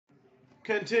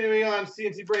Continuing on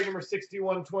CNC break number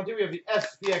 6120, we have the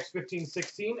SPX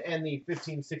 1516 and the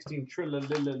 1516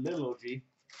 Trilogy.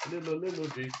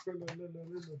 Trilogy.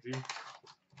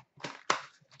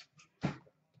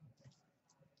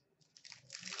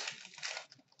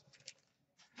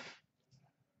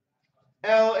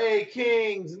 LA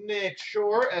Kings, Nick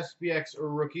Shore, SPX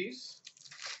rookies.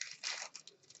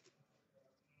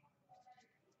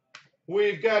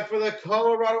 We've got for the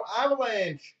Colorado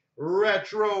Avalanche,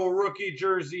 retro rookie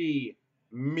jersey,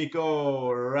 Mikko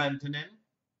Rantanen.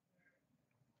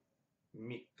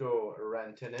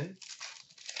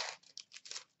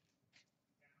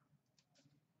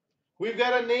 We've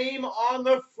got a name on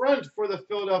the front for the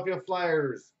Philadelphia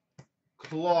Flyers,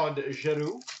 Claude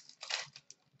Giroux.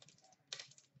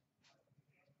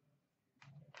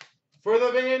 For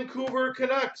the Vancouver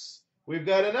Canucks, we've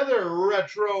got another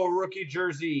retro rookie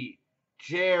jersey,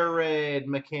 Jared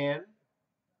McCann.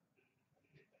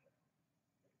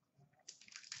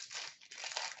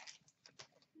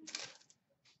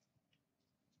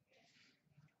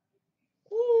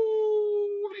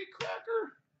 Holy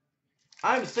cracker.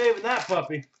 I'm saving that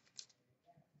puppy.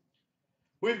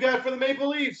 We've got for the Maple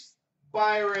Leafs,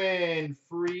 Byron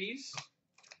Freeze.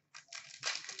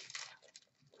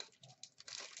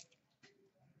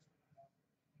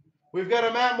 We've got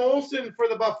a Matt Molson for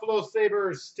the Buffalo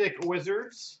Sabres Stick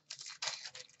Wizards.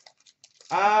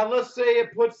 Let's say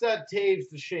it puts that Taves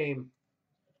to shame.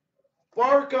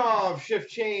 Barkov shift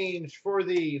change for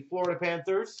the Florida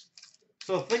Panthers.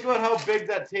 So think about how big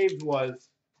that Taves was.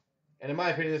 And in my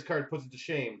opinion, this card puts it to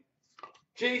shame.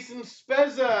 Jason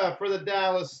Spezza for the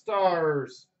Dallas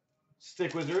Stars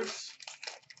Stick Wizards.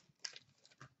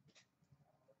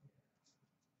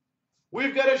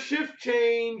 We've got a shift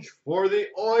change for the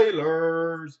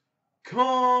Oilers,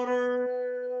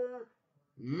 Connor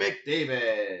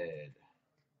McDavid.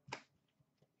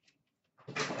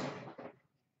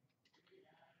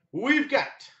 We've got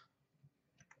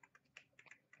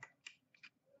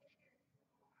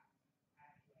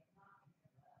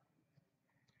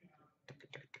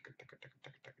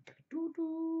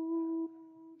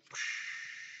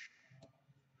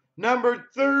number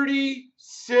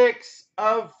 36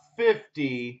 of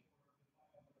 50,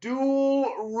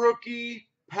 dual rookie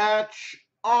patch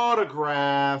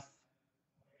autograph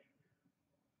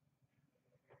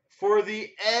for the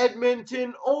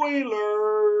Edmonton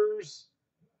Oilers,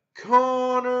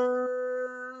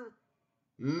 Connor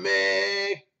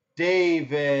McDavid.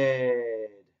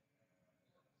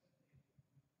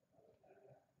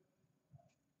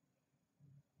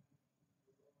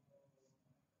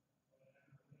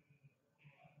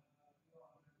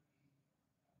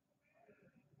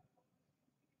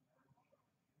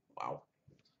 Wow.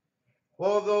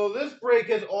 Well, though this break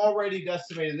is already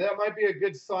decimated, that might be a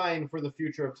good sign for the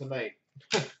future of tonight.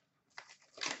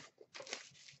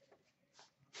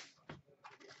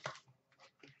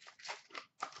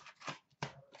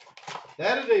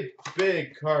 That is a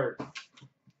big card.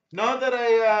 Not that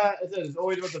I it's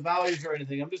always about the values or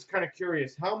anything. I'm just kind of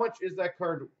curious. How much is that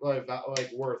card like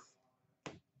worth?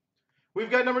 We've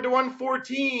got number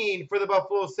 114 for the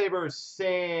Buffalo Sabres,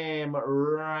 Sam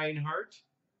Reinhart.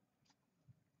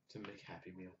 To make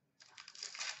Happy Meal.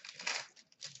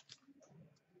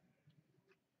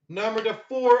 Number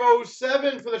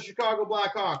 407 for the Chicago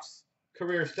Blackhawks,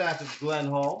 career stats is Glenn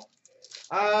Hall.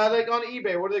 Like on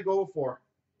eBay, what do they go for?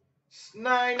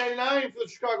 $9.99 for the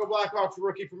Chicago Blackhawks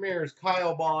rookie premieres,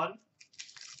 Kyle Bond.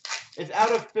 It's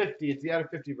out of 50. It's the out of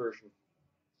 50 version.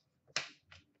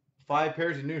 5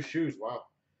 pairs of new shoes. Wow.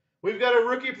 We've got a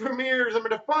rookie premieres number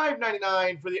to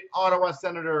 $5.99 for the Ottawa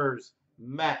Senators,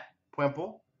 Matt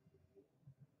Puempel.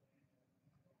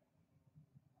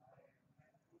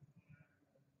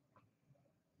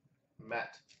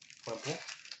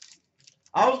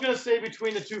 I was going to say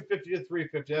between the 250 to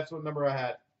 350. That's what number I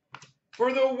had.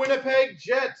 For the Winnipeg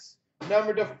Jets,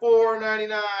 number to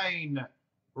 $4.99,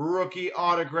 rookie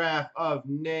autograph of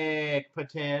Nick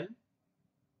Patan.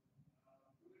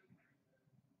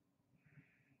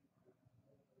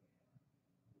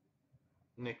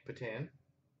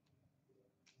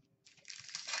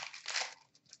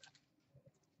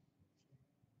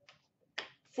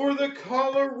 For the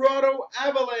Colorado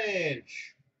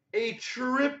Avalanche, a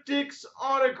Triptychs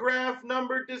autograph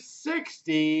number to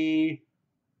 60,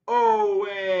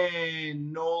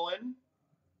 Owen Nolan.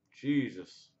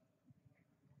 Jesus.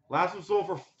 Last one sold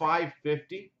for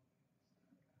 $550.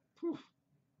 Whew.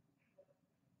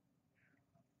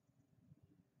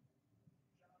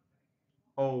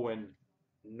 Owen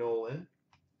Nolan.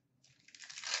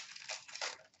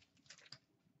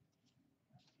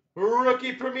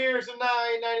 Rookie premieres of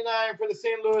 $9.99 for the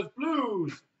St. Louis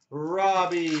Blues,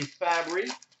 Robbie Fabry.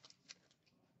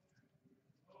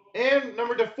 And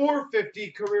number to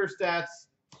 450, career stats,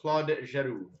 Claude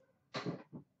Giroux.